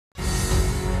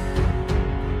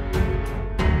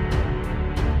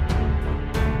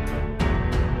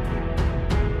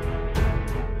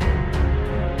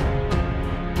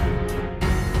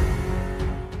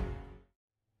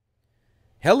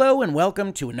Hello and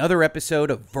welcome to another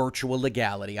episode of Virtual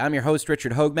Legality. I'm your host,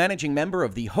 Richard Hogue, managing member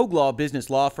of the Hogue Law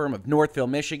business law firm of Northville,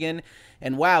 Michigan.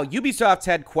 And wow, Ubisoft's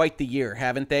had quite the year,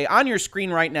 haven't they? On your screen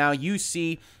right now, you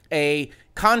see a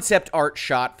concept art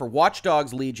shot for Watch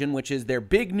Dogs Legion, which is their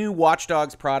big new Watch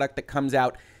Dogs product that comes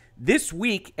out this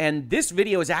week. And this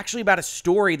video is actually about a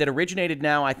story that originated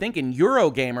now, I think, in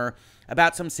Eurogamer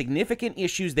about some significant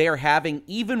issues they are having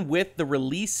even with the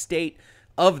release state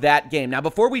of that game. Now,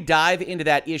 before we dive into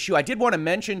that issue, I did want to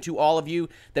mention to all of you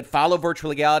that follow Virtual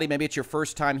Legality, maybe it's your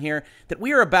first time here, that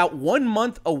we are about 1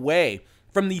 month away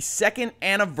from the second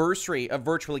anniversary of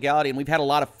Virtual Legality, and we've had a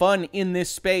lot of fun in this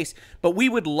space, but we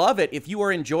would love it if you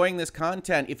are enjoying this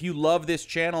content, if you love this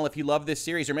channel, if you love this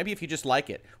series, or maybe if you just like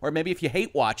it, or maybe if you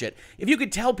hate watch it, if you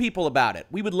could tell people about it.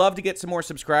 We would love to get some more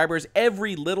subscribers.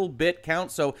 Every little bit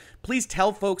counts, so please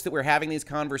tell folks that we're having these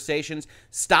conversations.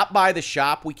 Stop by the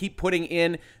shop. We keep putting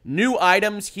in new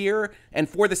items here, and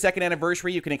for the second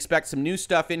anniversary, you can expect some new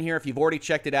stuff in here if you've already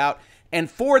checked it out. And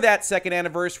for that second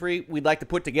anniversary, we'd like to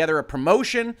put together a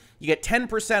promotion. You get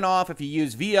 10% off if you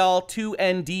use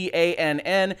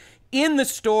VL348 in the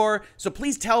store. So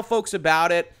please tell folks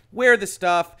about it. Wear the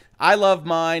stuff. I love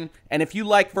mine. And if you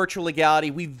like Virtual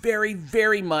Legality, we very,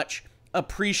 very much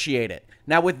appreciate it.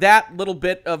 Now, with that little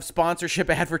bit of sponsorship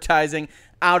advertising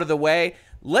out of the way,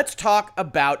 let's talk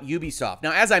about Ubisoft.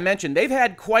 Now, as I mentioned, they've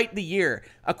had quite the year.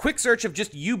 A quick search of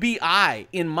just UBI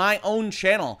in my own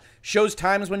channel shows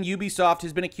times when Ubisoft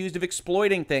has been accused of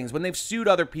exploiting things, when they've sued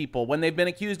other people, when they've been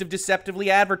accused of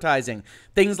deceptively advertising,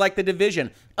 things like The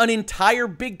Division, an entire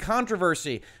big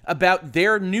controversy about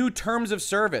their new terms of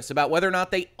service, about whether or not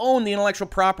they own the intellectual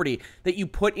property that you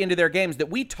put into their games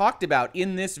that we talked about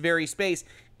in this very space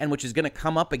and which is going to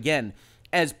come up again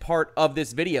as part of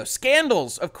this video.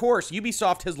 Scandals, of course.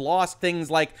 Ubisoft has lost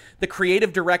things like the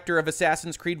creative director of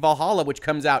Assassin's Creed Valhalla, which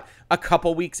comes out a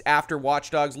couple weeks after Watch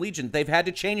Dogs Legion. They've had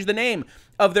to change the name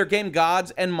of their game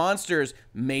Gods and Monsters,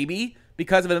 maybe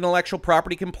because of an intellectual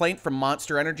property complaint from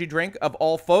Monster Energy Drink, of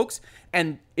all folks.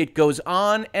 And it goes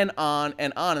on and on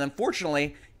and on. And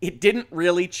unfortunately, it didn't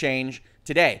really change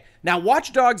today. Now,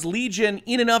 Watch Dogs Legion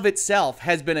in and of itself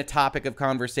has been a topic of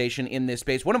conversation in this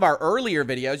space. One of our earlier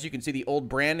videos, you can see the old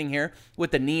branding here with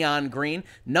the neon green,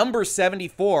 number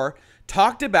 74,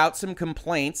 talked about some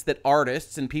complaints that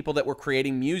artists and people that were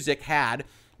creating music had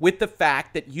with the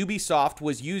fact that Ubisoft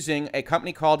was using a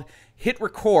company called Hit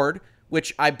Record,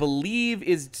 which I believe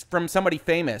is from somebody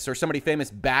famous, or somebody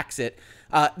famous backs it,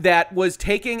 that was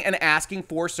taking and asking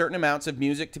for certain amounts of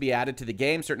music to be added to the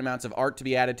game, certain amounts of art to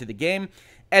be added to the game,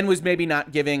 and was maybe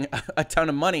not giving a ton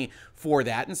of money for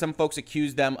that. And some folks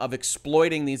accused them of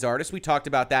exploiting these artists. We talked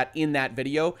about that in that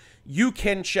video. You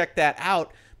can check that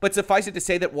out. But suffice it to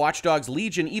say that Watch Dogs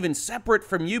Legion, even separate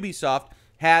from Ubisoft,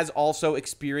 has also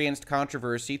experienced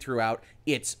controversy throughout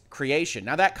its creation.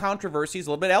 Now, that controversy is a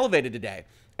little bit elevated today,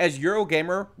 as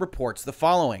Eurogamer reports the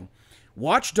following.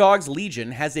 Watch Dogs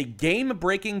Legion has a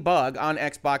game-breaking bug on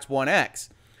Xbox One X.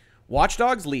 Watch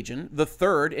Dogs Legion, the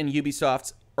third in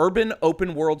Ubisoft's urban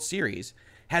open world series,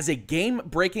 has a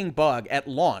game-breaking bug at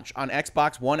launch on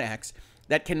Xbox One X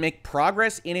that can make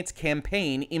progress in its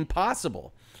campaign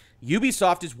impossible.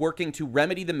 Ubisoft is working to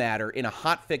remedy the matter in a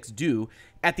hotfix due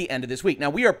at the end of this week. Now,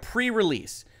 we are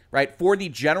pre-release, right? For the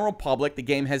general public, the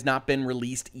game has not been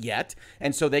released yet,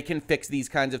 and so they can fix these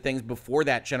kinds of things before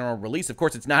that general release. Of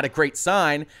course, it's not a great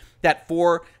sign that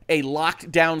for a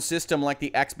locked down system like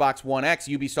the Xbox One X,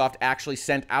 Ubisoft actually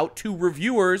sent out to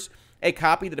reviewers a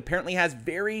copy that apparently has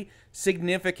very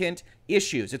significant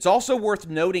issues. It's also worth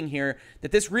noting here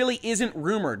that this really isn't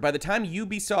rumored. By the time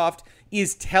Ubisoft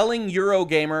is telling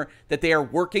Eurogamer that they are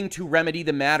working to remedy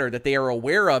the matter, that they are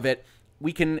aware of it,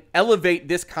 we can elevate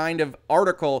this kind of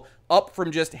article up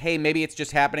from just, hey, maybe it's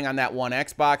just happening on that one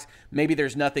Xbox. Maybe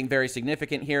there's nothing very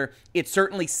significant here. It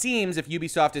certainly seems, if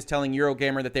Ubisoft is telling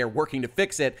Eurogamer that they are working to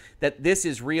fix it, that this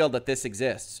is real, that this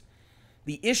exists.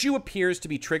 The issue appears to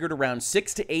be triggered around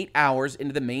 6 to 8 hours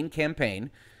into the main campaign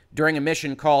during a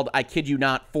mission called, I kid you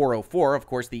not, 404, of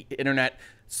course, the internet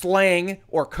slang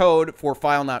or code for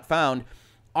file not found.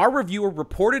 Our reviewer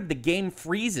reported the game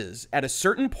freezes at a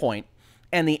certain point,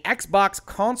 and the Xbox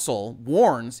console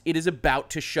warns it is about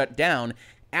to shut down,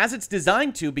 as it's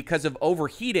designed to because of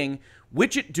overheating,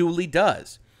 which it duly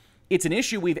does. It's an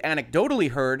issue we've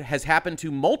anecdotally heard has happened to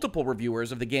multiple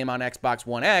reviewers of the game on Xbox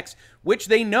One X, which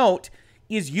they note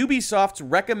is Ubisoft's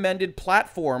recommended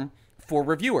platform for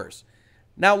reviewers.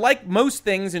 Now, like most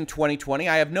things in 2020,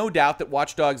 I have no doubt that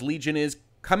Watch Dogs Legion is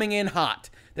coming in hot,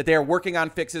 that they are working on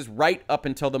fixes right up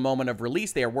until the moment of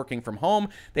release. They are working from home.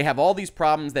 They have all these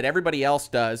problems that everybody else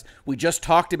does. We just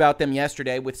talked about them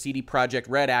yesterday with CD Projekt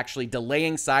Red actually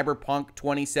delaying Cyberpunk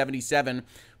 2077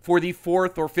 for the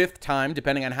fourth or fifth time,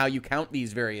 depending on how you count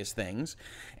these various things.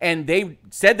 And they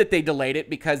said that they delayed it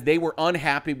because they were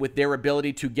unhappy with their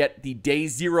ability to get the day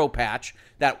zero patch,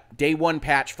 that day one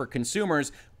patch for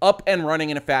consumers, up and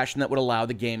running in a fashion that would allow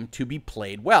the game to be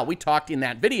played well. We talked in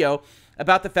that video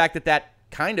about the fact that that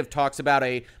kind of talks about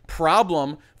a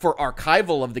problem for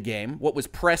archival of the game. What was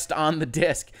pressed on the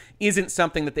disc isn't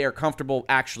something that they are comfortable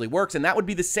actually works, and that would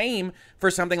be the same for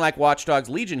something like Watch Dogs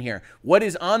Legion here. What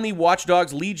is on the Watch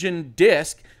Dogs Legion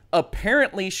disc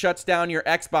apparently shuts down your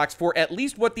Xbox for at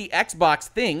least what the Xbox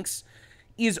thinks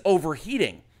is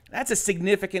overheating. That's a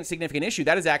significant issue.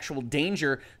 That is actual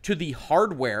danger to the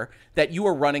hardware that you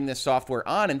are running this software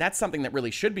on, and that's something that really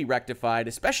should be rectified,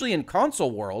 especially in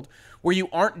console world, where you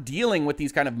aren't dealing with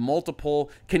these kind of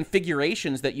multiple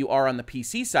configurations that you are on the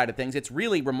PC side of things. It's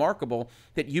really remarkable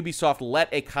that Ubisoft let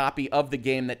a copy of the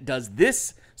game that does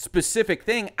this specific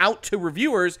thing out to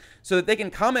reviewers so that they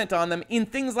can comment on them in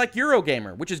things like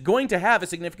Eurogamer, which is going to have a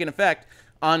significant effect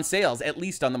on sales, at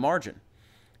least on the margin.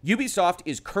 Ubisoft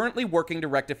is currently working to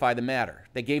rectify the matter.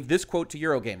 They gave this quote to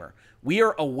Eurogamer. "We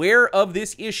are aware of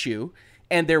this issue,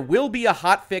 and there will be a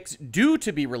hotfix due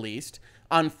to be released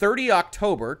on 30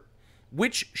 October,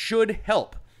 which should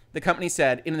help," the company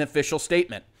said in an official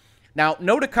statement. Now,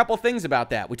 note a couple things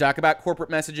about that. We talk about corporate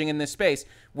messaging in this space.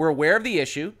 We're aware of the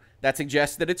issue. That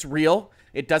suggests that it's real.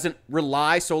 It doesn't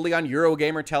rely solely on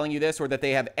Eurogamer telling you this or that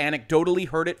they have anecdotally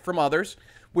heard it from others.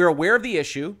 We're aware of the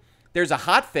issue. There's a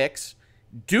hotfix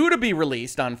due to be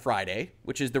released on Friday,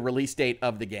 which is the release date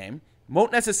of the game.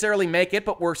 Won't necessarily make it,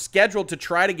 but we're scheduled to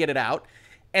try to get it out,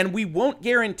 and we won't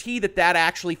guarantee that that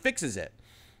actually fixes it,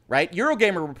 right?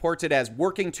 Eurogamer reports it as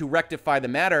working to rectify the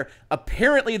matter.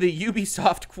 Apparently, the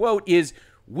Ubisoft quote is,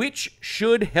 "which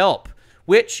should help,"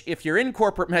 which, if you're in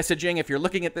corporate messaging, if you're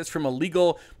looking at this from a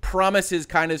legal promises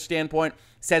kind of standpoint,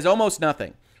 says almost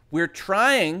nothing. We're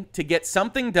trying to get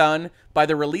something done by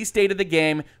the release date of the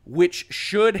game, which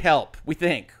should help, we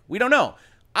think. We don't know.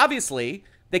 Obviously,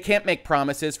 they can't make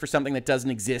promises for something that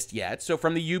doesn't exist yet. So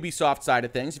from the Ubisoft side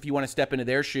of things, if you want to step into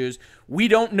their shoes, we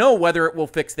don't know whether it will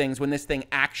fix things when this thing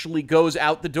actually goes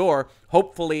out the door,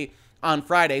 hopefully on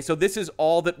Friday. So this is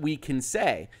all that we can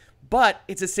say. But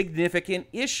it's a significant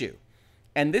issue.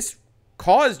 And this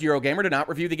caused Eurogamer to not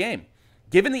review the game.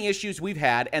 Given the issues we've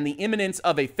had and the imminence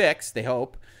of a fix, they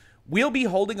hope, we'll be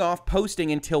holding off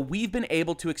posting until we've been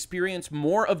able to experience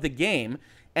more of the game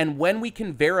and when we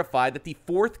can verify that the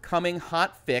forthcoming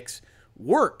hotfix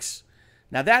works.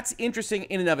 Now, that's interesting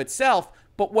in and of itself,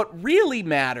 but what really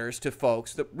matters to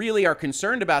folks that really are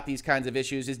concerned about these kinds of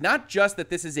issues is not just that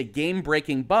this is a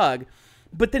game-breaking bug,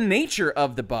 but the nature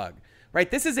of the bug, right?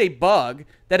 This is a bug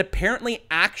that apparently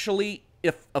actually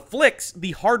afflicts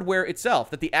the hardware itself,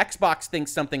 that the Xbox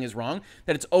thinks something is wrong,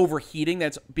 that it's overheating, that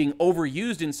it's being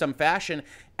overused in some fashion,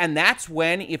 and that's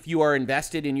when, if you are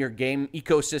invested in your game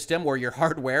ecosystem or your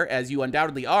hardware, as you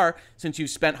undoubtedly are, since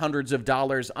you've spent hundreds of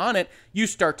dollars on it, you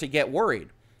start to get worried,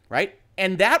 right?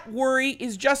 And that worry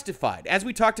is justified. As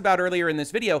we talked about earlier in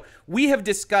this video, we have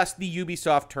discussed the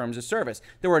Ubisoft terms of service.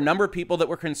 There were a number of people that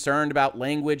were concerned about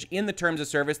language in the terms of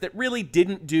service that really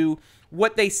didn't do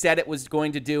what they said it was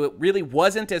going to do. It really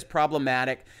wasn't as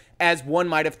problematic as one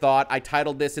might have thought. I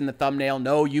titled this in the thumbnail,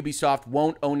 "No, Ubisoft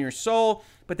won't own your soul,"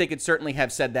 but they could certainly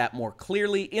have said that more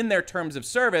clearly in their terms of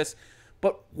service.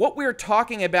 But what we're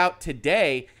talking about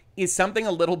today is something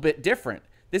a little bit different.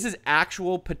 This is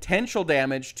actual potential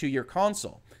damage to your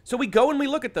console. So we go and we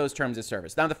look at those terms of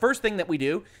service. Now, the first thing that we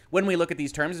do when we look at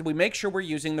these terms is we make sure we're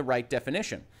using the right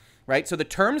definition, right? So the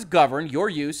terms govern your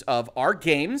use of our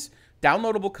games,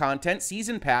 downloadable content,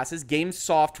 season passes, game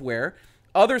software,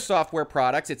 other software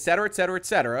products, etc., etc.,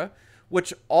 etc.,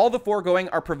 which all the foregoing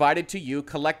are provided to you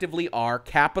collectively are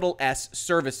capital S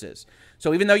services.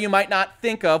 So even though you might not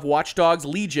think of Watch Dogs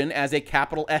Legion as a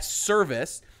capital S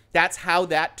service, that's how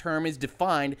that term is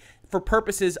defined for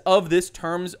purposes of this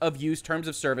terms of use, terms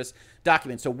of service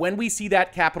document. So when we see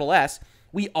that capital S,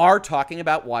 we are talking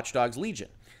about Watch Dogs Legion.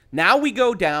 Now we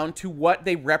go down to what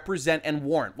they represent and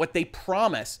warrant, what they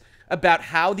promise about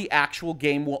how the actual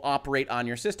game will operate on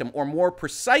your system, or more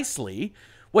precisely,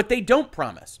 what they don't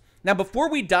promise. Now, before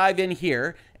we dive in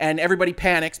here, and everybody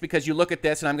panics because you look at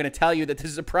this, and I'm going to tell you that this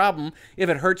is a problem if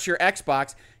it hurts your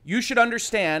Xbox, you should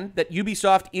understand that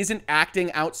Ubisoft isn't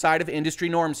acting outside of industry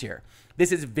norms here.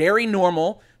 This is very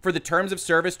normal for the terms of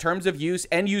service, terms of use,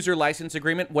 end user license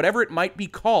agreement, whatever it might be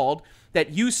called,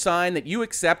 that you sign, that you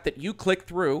accept, that you click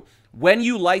through when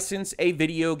you license a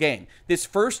video game. This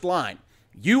first line,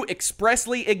 you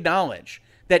expressly acknowledge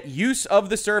that use of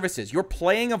the services, your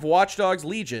playing of Watch Dogs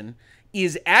Legion,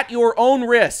 is at your own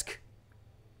risk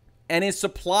and is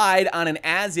supplied on an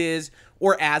as-is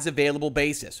or as-available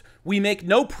basis. We make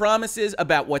no promises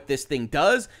about what this thing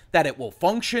does, that it will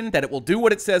function, that it will do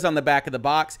what it says on the back of the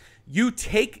box. You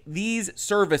take these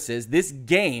services, this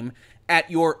game, at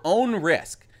your own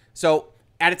risk. So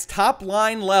at its top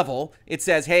line level, it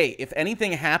says, hey, if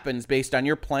anything happens based on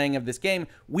your playing of this game,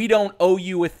 we don't owe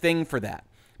you a thing for that.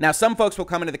 Now, some folks will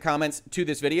come into the comments to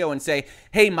this video and say,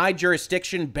 hey, my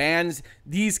jurisdiction bans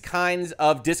these kinds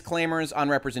of disclaimers on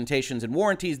representations and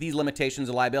warranties, these limitations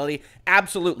of liability.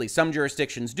 Absolutely, some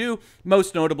jurisdictions do,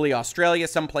 most notably Australia.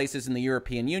 Some places in the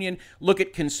European Union look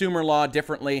at consumer law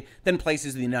differently than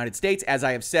places in the United States. As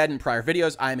I have said in prior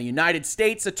videos, I am a United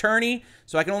States attorney,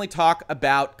 so I can only talk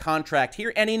about contract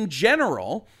here. And in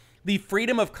general, the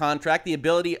freedom of contract, the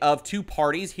ability of two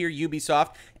parties, here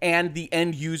Ubisoft and the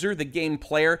end user, the game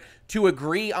player, to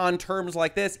agree on terms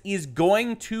like this is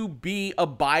going to be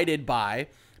abided by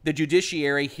the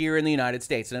judiciary here in the United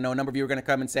States. And I know a number of you are going to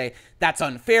come and say, that's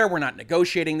unfair, we're not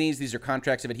negotiating these are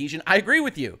contracts of adhesion. I agree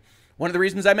with you. One of the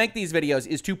reasons I make these videos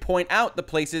is to point out the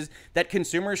places that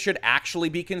consumers should actually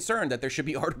be concerned, that there should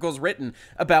be articles written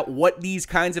about what these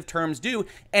kinds of terms do.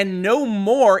 And no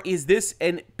more is this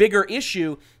a bigger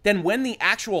issue than when the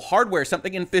actual hardware,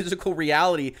 something in physical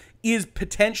reality, is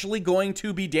potentially going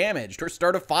to be damaged or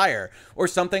start a fire or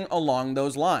something along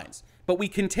those lines. But we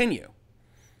continue.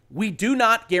 We do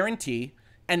not guarantee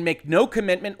and make no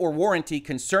commitment or warranty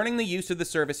concerning the use of the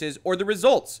services or the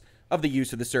results of the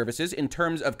use of the services in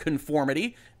terms of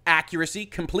conformity, accuracy,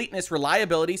 completeness,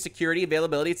 reliability, security,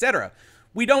 availability, etc.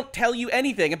 We don't tell you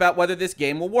anything about whether this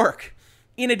game will work.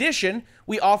 In addition,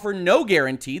 we offer no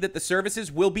guarantee that the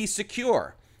services will be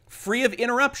secure, free of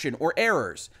interruption or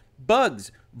errors,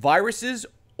 bugs, viruses,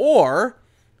 or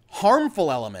harmful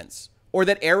elements, or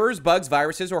that errors, bugs,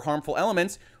 viruses, or harmful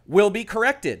elements will be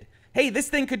corrected. Hey, this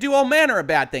thing could do all manner of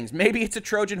bad things. Maybe it's a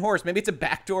Trojan horse. Maybe it's a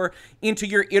backdoor into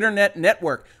your internet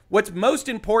network. What's most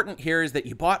important here is that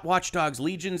you bought Watch Dogs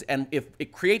Legions, and if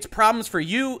it creates problems for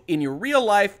you in your real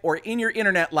life or in your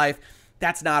internet life,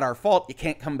 that's not our fault. You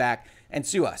can't come back and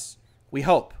sue us. We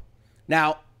hope.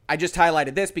 Now, I just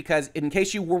highlighted this because in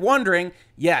case you were wondering,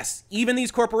 yes, even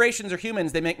these corporations are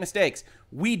humans. They make mistakes.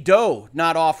 We do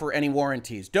not offer any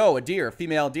warranties. Doe, a deer, a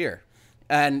female deer.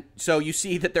 And so you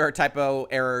see that there are typo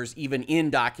errors even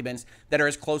in documents that are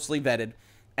as closely vetted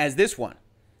as this one.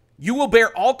 You will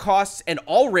bear all costs and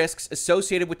all risks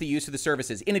associated with the use of the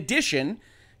services. In addition,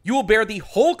 you will bear the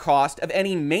whole cost of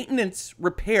any maintenance,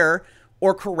 repair,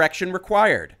 or correction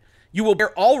required. You will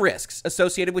bear all risks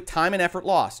associated with time and effort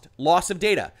lost, loss of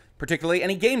data, particularly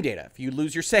any game data if you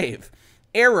lose your save,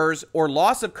 errors, or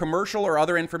loss of commercial or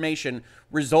other information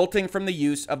resulting from the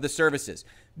use of the services.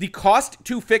 The cost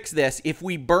to fix this, if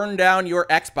we burn down your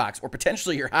Xbox or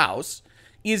potentially your house,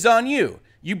 is on you.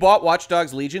 You bought Watch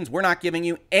Dogs Legions. We're not giving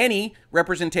you any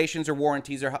representations or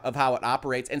warranties of how it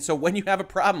operates. And so when you have a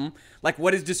problem like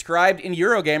what is described in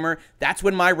Eurogamer, that's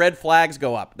when my red flags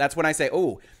go up. That's when I say,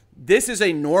 oh, this is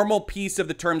a normal piece of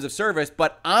the terms of service,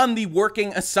 but on the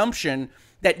working assumption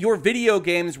that your video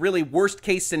game's really worst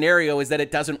case scenario is that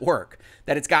it doesn't work,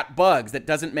 that it's got bugs, that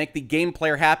doesn't make the game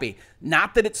player happy.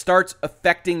 Not that it starts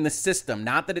affecting the system,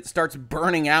 not that it starts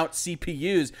burning out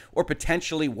CPUs or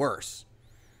potentially worse.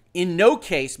 In no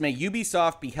case may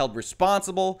Ubisoft be held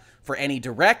responsible for any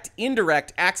direct,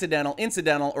 indirect, accidental,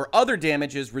 incidental, or other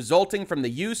damages resulting from the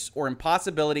use or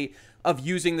impossibility of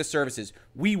using the services.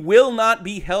 We will not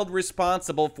be held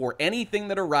responsible for anything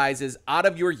that arises out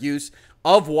of your use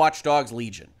of Watch Dogs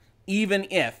Legion, even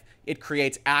if it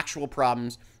creates actual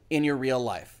problems in your real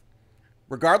life.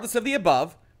 Regardless of the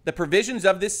above, the provisions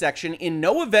of this section in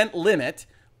no event limit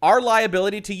our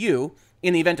liability to you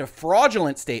in the event of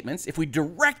fraudulent statements, if we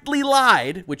directly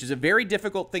lied, which is a very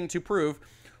difficult thing to prove,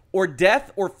 or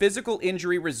death or physical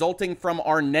injury resulting from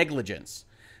our negligence.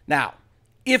 Now,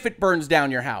 if it burns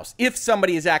down your house, if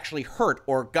somebody is actually hurt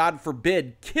or, God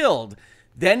forbid, killed,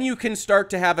 then you can start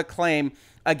to have a claim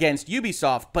against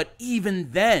Ubisoft. But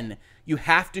even then, you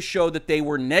have to show that they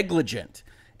were negligent.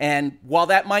 And while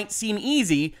that might seem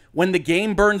easy, when the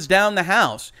game burns down the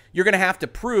house, you're going to have to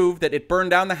prove that it burned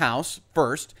down the house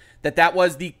first, that that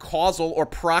was the causal or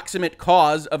proximate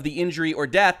cause of the injury or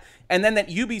death, and then that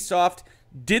Ubisoft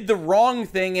did the wrong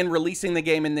thing in releasing the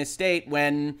game in this state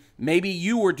when maybe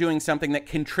you were doing something that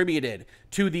contributed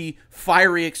to the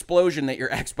fiery explosion that your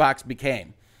Xbox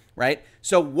became, right?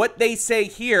 So what they say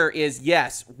here is,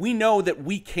 yes, we know that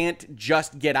we can't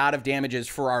just get out of damages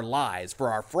for our lies, for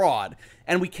our fraud,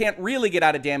 and we can't really get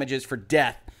out of damages for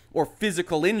death or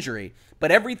physical injury,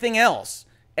 but everything else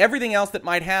that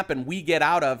might happen, we get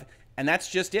out of, and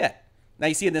that's just it. Now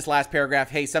you see in this last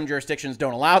paragraph, hey, some jurisdictions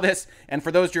don't allow this, and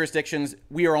for those jurisdictions,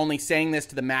 we are only saying this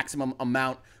to the maximum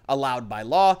amount allowed by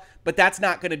law, but that's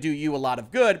not going to do you a lot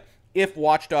of good if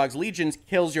Watch Dogs Legion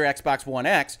kills your Xbox One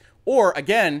X, or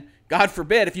again, God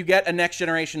forbid, if you get a next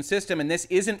generation system and this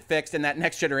isn't fixed and that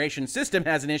next generation system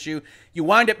has an issue, you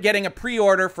wind up getting a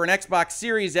pre-order for an Xbox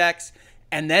Series X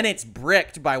and then it's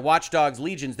bricked by Watch Dogs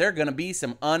Legions. There are going to be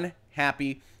some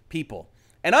unhappy people.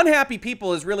 And unhappy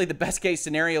people is really the best case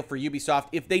scenario for Ubisoft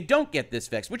if they don't get this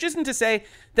fixed, which isn't to say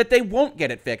that they won't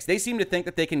get it fixed. They seem to think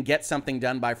that they can get something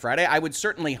done by Friday. I would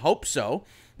certainly hope so.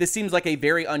 This seems like a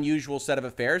very unusual set of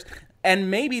affairs.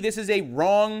 And maybe this is a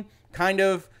wrong kind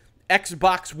of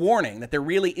Xbox warning, that there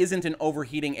really isn't an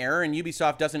overheating error and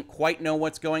Ubisoft doesn't quite know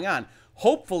what's going on.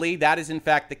 Hopefully that is in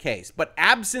fact the case. But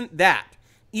absent that,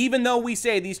 even though we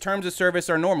say these terms of service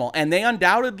are normal, and they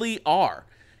undoubtedly are,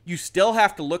 you still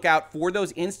have to look out for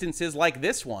those instances like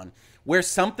this one, where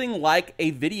something like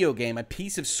a video game, a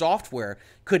piece of software,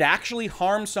 could actually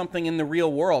harm something in the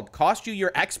real world, cost you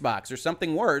your Xbox or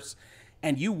something worse,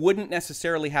 and you wouldn't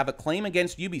necessarily have a claim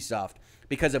against Ubisoft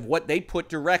because of what they put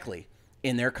directly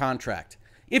in their contract.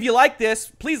 If you like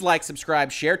this, please like, subscribe,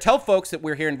 share. Tell folks that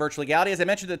we're here in Virtual Legality. As I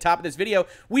mentioned at the top of this video,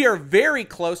 we are very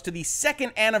close to the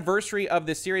 2nd anniversary of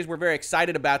this series. We're very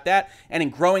excited about that and in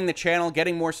growing the channel,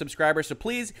 getting more subscribers. So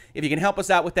please, if you can help us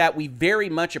out with that, we very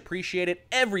much appreciate it.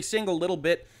 Every single little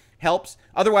bit helps.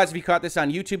 Otherwise, if you caught this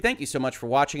on YouTube, thank you so much for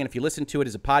watching. And if you listen to it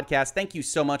as a podcast, thank you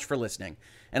so much for listening.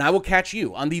 And I will catch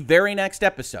you on the very next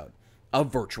episode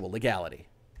of Virtual Legality.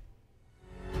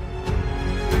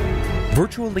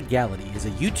 Virtual Legality is a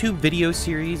YouTube video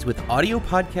series with audio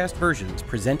podcast versions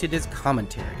presented as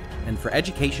commentary and for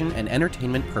education and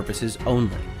entertainment purposes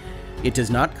only. It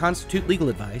does not constitute legal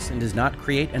advice and does not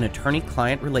create an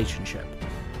attorney-client relationship.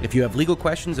 If you have legal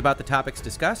questions about the topics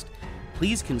discussed,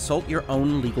 please consult your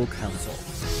own legal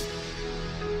counsel.